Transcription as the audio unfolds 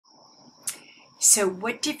So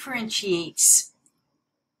what differentiates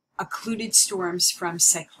occluded storms from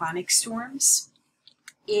cyclonic storms?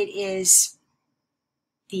 It is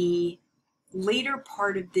the later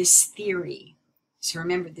part of this theory. So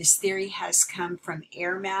remember, this theory has come from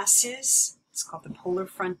air masses. It's called the polar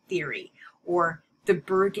front theory, or the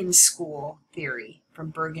Bergen school theory from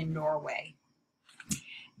Bergen, Norway.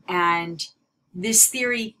 And this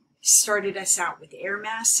theory started us out with air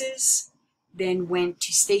masses, then went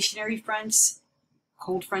to stationary fronts,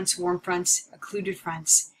 cold fronts, warm fronts, occluded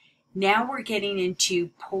fronts. Now we're getting into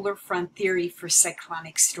polar front theory for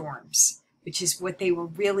cyclonic storms, which is what they were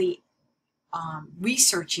really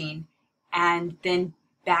researching, and then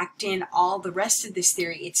backed in all the rest of this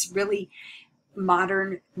theory. It's really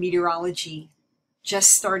modern meteorology, just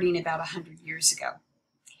starting about 100 years ago.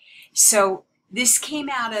 So this came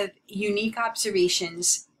out of unique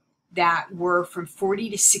observations that were from 40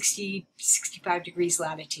 to 60, 65 degrees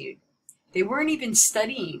latitude. They weren't even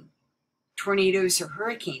studying tornadoes or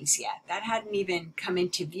hurricanes yet. That hadn't even come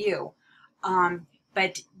into view.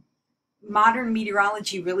 But modern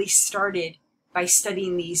meteorology really started by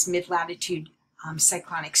studying these mid-latitude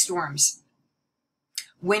cyclonic storms.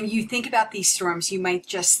 When you think about these storms, you might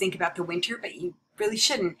just think about the winter, but you really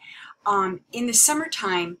shouldn't. In the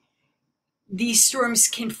summertime, these storms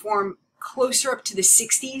can form closer up to the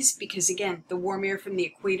 60s because, again, the warm air from the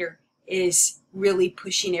equator is really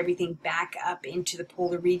pushing everything back up into the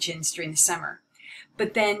polar regions during the summer.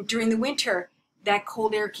 But then during the winter, that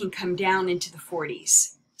cold air can come down into the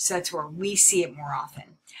 40s. So that's where we see it more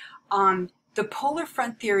often. The polar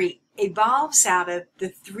front theory evolves out of the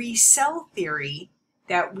three-cell theory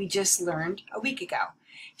that we just learned a week ago.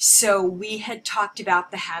 So we had talked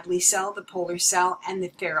about the Hadley cell, the polar cell, and the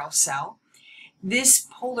Ferrel cell. This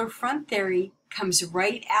polar front theory comes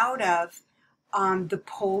right out of the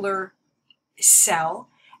polar cell,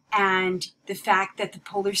 and the fact that the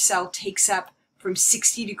polar cell takes up from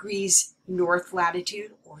 60 degrees north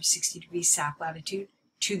latitude or 60 degrees south latitude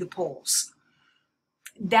to the poles.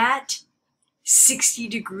 That 60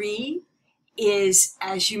 degree is,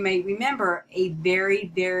 as you may remember, a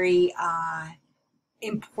very, very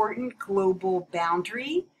important global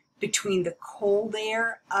boundary between the cold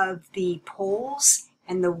air of the poles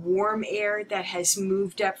and the warm air that has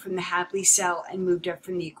moved up from the Hadley cell and moved up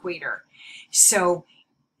from the equator. So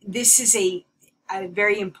this is a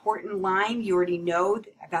very important line. You already know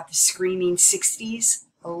about the screaming 60s,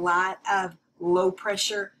 a lot of low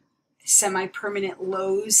pressure, semi-permanent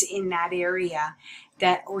lows in that area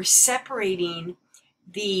that are separating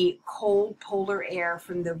the cold polar air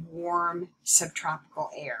from the warm subtropical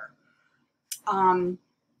air.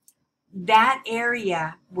 That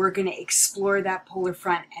area, we're going to explore that polar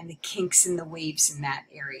front and the kinks and the waves in that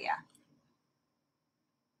area.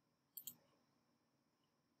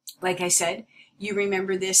 Like I said, you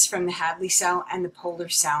remember this from the Hadley cell and the polar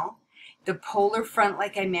cell. The polar front,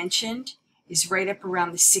 like I mentioned, is right up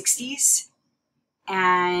around the 60s,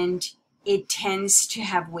 and it tends to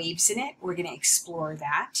have waves in it. We're going to explore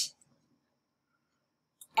that.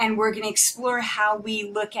 And we're going to explore how we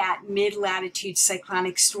look at mid-latitude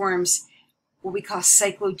cyclonic storms, what we call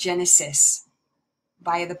cyclogenesis,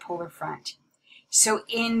 via the polar front. So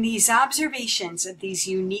in these observations of these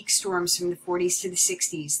unique storms from the 40s to the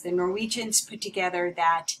 60s, the Norwegians put together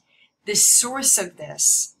that the source of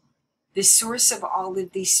this, the source of all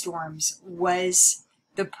of these storms, was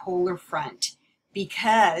the polar front,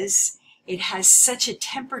 because it has such a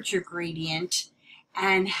temperature gradient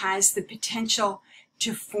and has the potential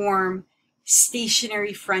to form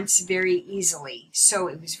stationary fronts very easily. So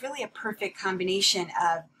it was really a perfect combination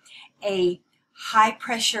of a high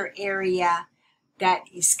pressure area that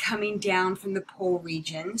is coming down from the pole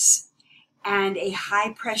regions and a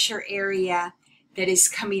high pressure area that is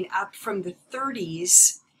coming up from the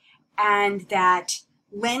 30s, and that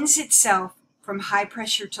lends itself from high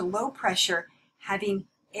pressure to low pressure, having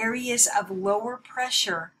areas of lower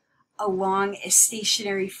pressure along a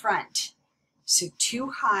stationary front. So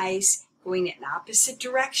two highs going in opposite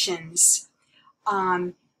directions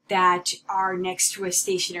that are next to a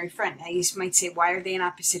stationary front. Now you might say, why are they in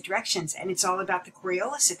opposite directions? And it's all about the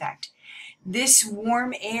Coriolis effect. This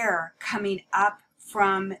warm air coming up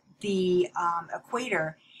from the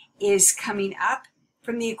equator is coming up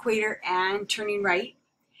from the equator and turning right.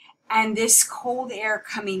 And this cold air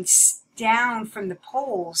coming down from the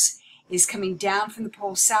poles is coming down from the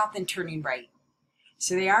pole south and turning right.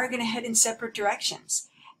 So they are going to head in separate directions.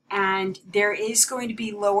 And there is going to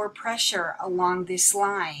be lower pressure along this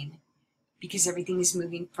line because everything is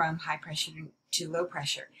moving from high pressure to low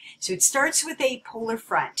pressure. So it starts with a polar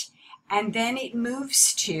front, and then it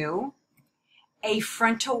moves to a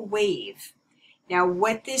frontal wave. Now,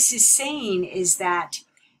 what this is saying is that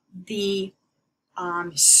the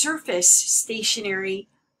surface stationary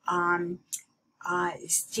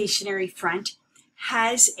front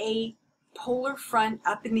has a polar front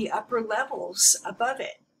up in the upper levels above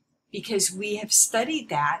it, because we have studied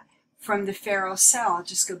that from the Ferrel cell. I'll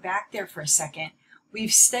just go back there for a second.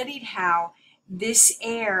 We've studied how this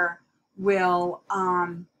air will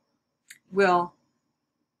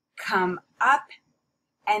come up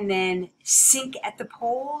and then sink at the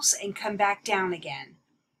poles and come back down again.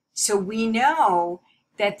 So we know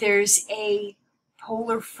that there's a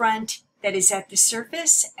polar front that is at the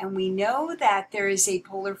surface, and we know that there is a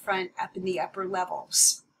polar front up in the upper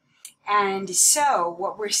levels. And so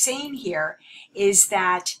what we're saying here is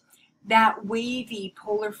that that wavy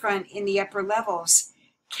polar front in the upper levels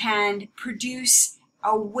can produce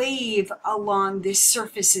a wave along this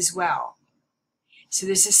surface as well. So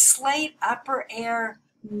there's a slight upper air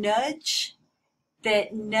nudge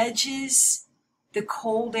that nudges the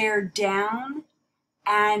cold air down,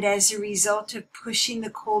 and as a result of pushing the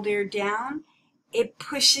cold air down, it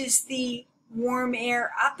pushes the warm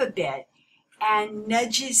air up a bit and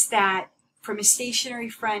nudges that from a stationary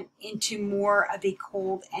front into more of a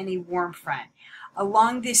cold and a warm front.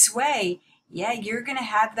 Along this way, yeah, you're going to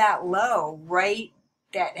have that low, right,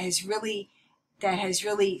 that has really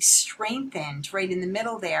strengthened right in the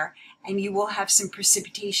middle there, and you will have some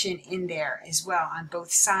precipitation in there as well on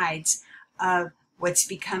both sides of what's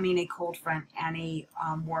becoming a cold front and a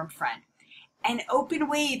warm front. An open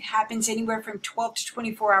wave happens anywhere from 12 to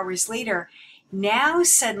 24 hours later. Now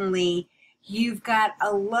suddenly you've got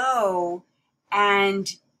a low,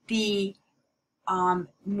 and the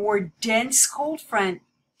more dense cold front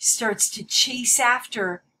starts to chase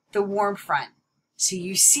after the warm front. So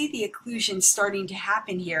you see the occlusion starting to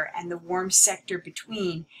happen here and the warm sector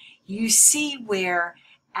between. You see where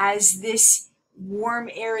as this warm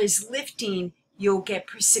air is lifting, you'll get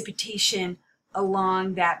precipitation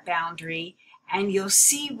along that boundary. And you'll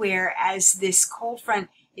see where as this cold front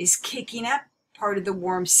is kicking up part of the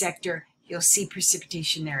warm sector, you'll see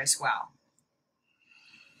precipitation there as well.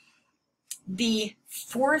 The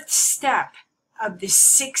fourth step of the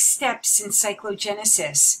 6 steps in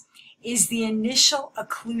cyclogenesis is the initial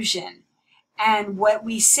occlusion. And what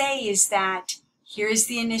we say is that here's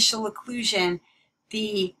the initial occlusion.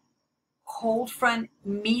 The cold front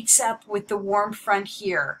meets up with the warm front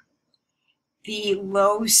here. The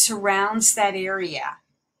low surrounds that area,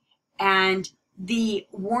 and the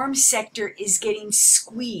warm sector is getting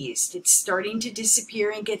squeezed. It's starting to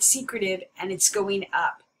disappear and get secretive, and it's going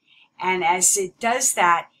up. And as it does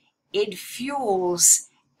that, it fuels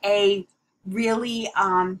a really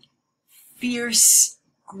fierce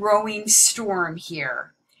growing storm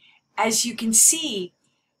here. As you can see,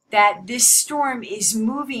 that this storm is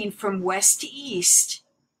moving from west to east,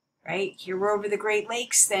 right? Here we're over the Great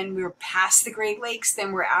Lakes, then we're past the Great Lakes,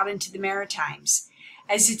 then we're out into the Maritimes.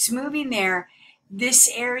 As it's moving there,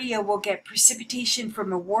 this area will get precipitation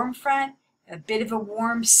from a warm front, a bit of a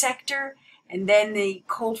warm sector, and then the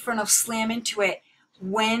cold front will slam into it.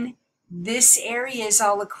 When this area is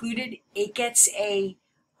all occluded, it gets a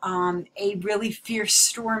really fierce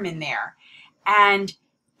storm in there. And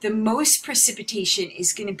the most precipitation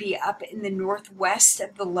is going to be up in the northwest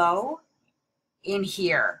of the low in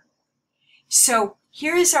here. So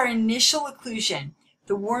here is our initial occlusion.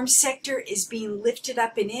 The warm sector is being lifted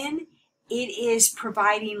up and in. It is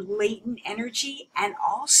providing latent energy and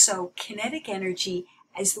also kinetic energy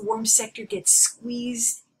as the warm sector gets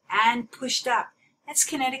squeezed and pushed up. That's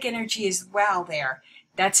kinetic energy as well there.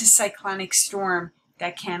 That's a cyclonic storm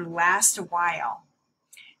that can last a while.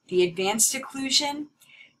 The advanced occlusion,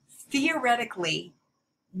 theoretically,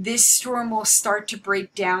 this storm will start to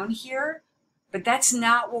break down here, but that's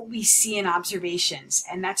not what we see in observations,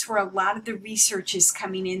 and that's where a lot of the research is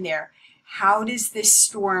coming in there. How does this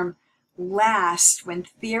storm last when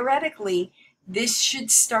theoretically this should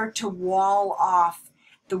start to wall off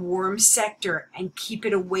the warm sector and keep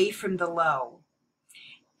it away from the low?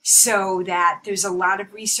 So that there's a lot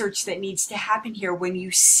of research that needs to happen here. When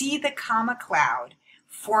you see the comma cloud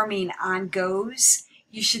forming on GOES,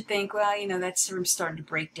 you should think, well, you know, that storm's starting to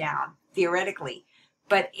break down, theoretically.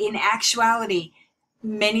 But in actuality,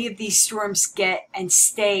 many of these storms get and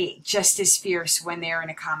stay just as fierce when they're in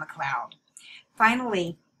a comma cloud.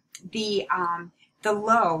 Finally, the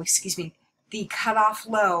cutoff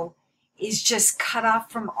low is just cut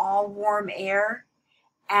off from all warm air.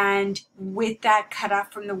 And with that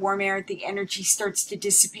cutoff from the warm air, the energy starts to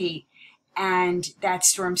dissipate and that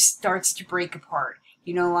storm starts to break apart.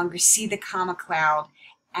 You no longer see the comma cloud,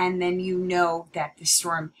 and then you know that the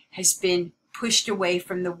storm has been pushed away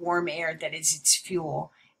from the warm air that is its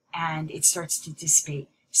fuel, and it starts to dissipate.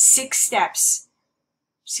 Six steps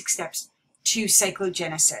to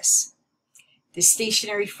cyclogenesis. The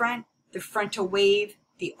stationary front, the frontal wave,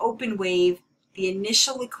 the open wave, the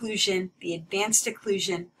initial occlusion, the advanced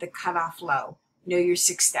occlusion, the cutoff low. Know your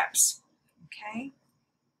 6 steps. Okay?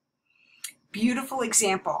 Beautiful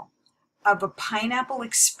example of a Pineapple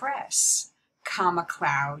Express comma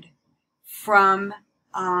cloud from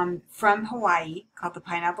Hawaii, called the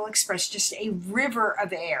Pineapple Express, just a river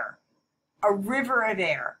of air. A river of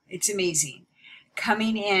air. It's amazing.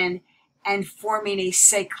 Coming in and forming a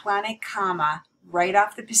cyclonic comma right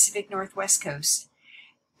off the Pacific Northwest coast,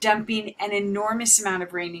 dumping an enormous amount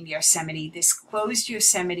of rain in Yosemite. This closed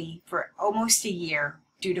Yosemite for almost a year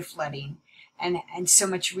due to flooding and so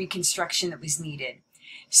much reconstruction that was needed.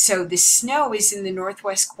 So the snow is in the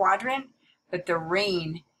northwest quadrant, but the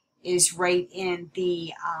rain is right in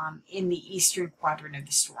the eastern quadrant of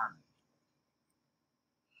the storm.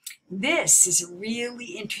 This is a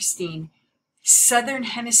really interesting southern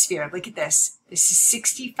hemisphere. Look at this. This is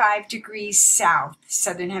 65 degrees south,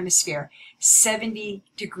 southern hemisphere, 70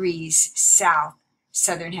 degrees south,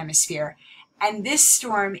 southern hemisphere. And this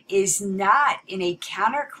storm is not in a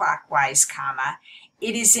counterclockwise comma.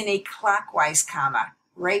 It is in a clockwise comma,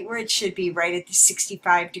 right where it should be, right at the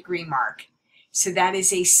 65 degree mark. So that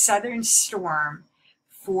is a southern storm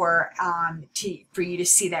for you to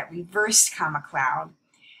see that reversed comma cloud.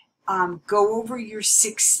 Go over your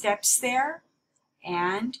 6 steps there,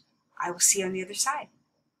 and I will see you on the other side.